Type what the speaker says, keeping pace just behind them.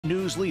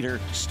News leader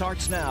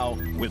starts now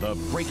with a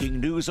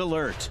breaking news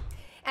alert.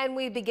 And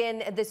we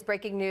begin this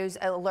breaking news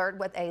alert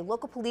with a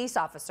local police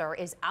officer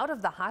is out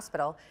of the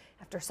hospital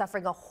after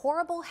suffering a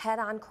horrible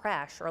head-on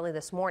crash early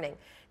this morning.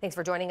 Thanks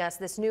for joining us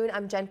this noon.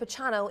 I'm Jen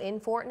Pachano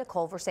in for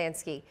Nicole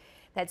Versansky.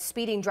 That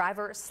speeding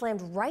driver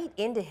slammed right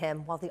into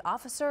him while the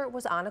officer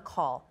was on a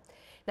call.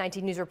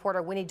 19 News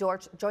reporter Winnie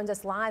Dorch joins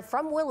us live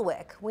from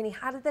Willowick. Winnie,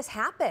 how did this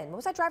happen? What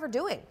was that driver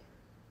doing?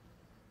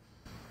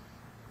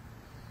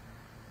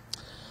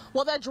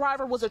 Well, that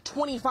driver was a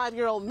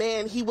 25-year-old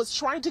man. He was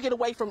trying to get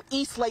away from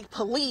Eastlake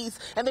police,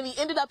 and then he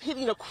ended up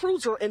hitting a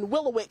cruiser in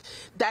Willowick.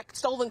 That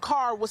stolen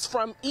car was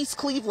from East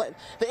Cleveland.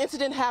 The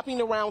incident happening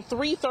around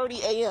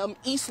 3:30 a.m.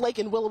 Eastlake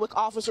and Willowick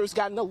officers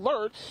got an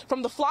alert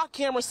from the flock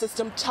camera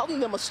system telling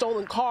them a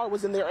stolen car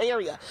was in their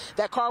area.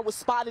 That car was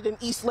spotted in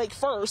Eastlake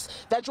first.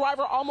 That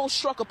driver almost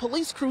struck a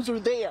police cruiser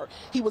there.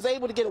 He was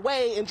able to get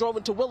away and drove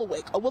into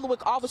Willowick. A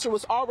Willowick officer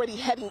was already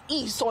heading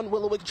east on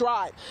Willowick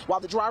Drive. While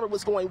the driver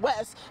was going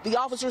west, the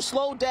officer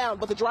slowed down,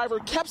 but the driver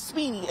kept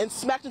speeding and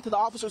smacked into the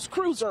officer's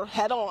cruiser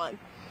head on.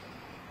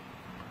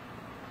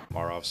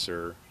 Our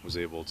officer was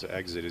able to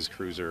exit his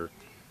cruiser,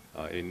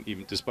 and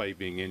even despite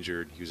being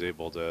injured, he was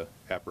able to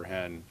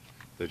apprehend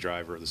the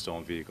driver of the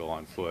stolen vehicle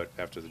on foot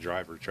after the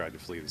driver tried to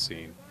flee the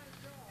scene.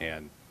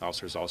 And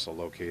officers also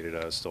located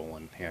a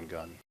stolen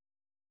handgun.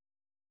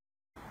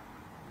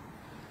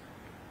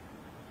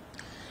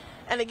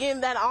 And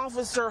again, that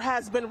officer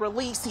has been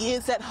released. He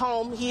is at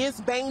home. He is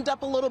banged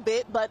up a little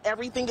bit, but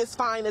everything is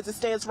fine as it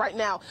stands right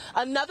now.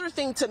 Another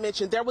thing to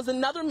mention, there was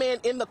another man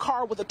in the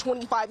car with a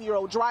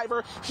 25-year-old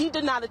driver. He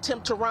did not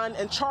attempt to run,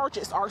 and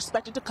charges are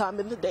expected to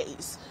come in the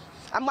days.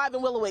 I'm live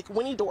in Willowick.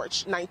 Winnie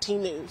Dorch,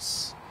 19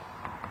 News.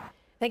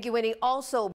 Thank you, Winnie. Also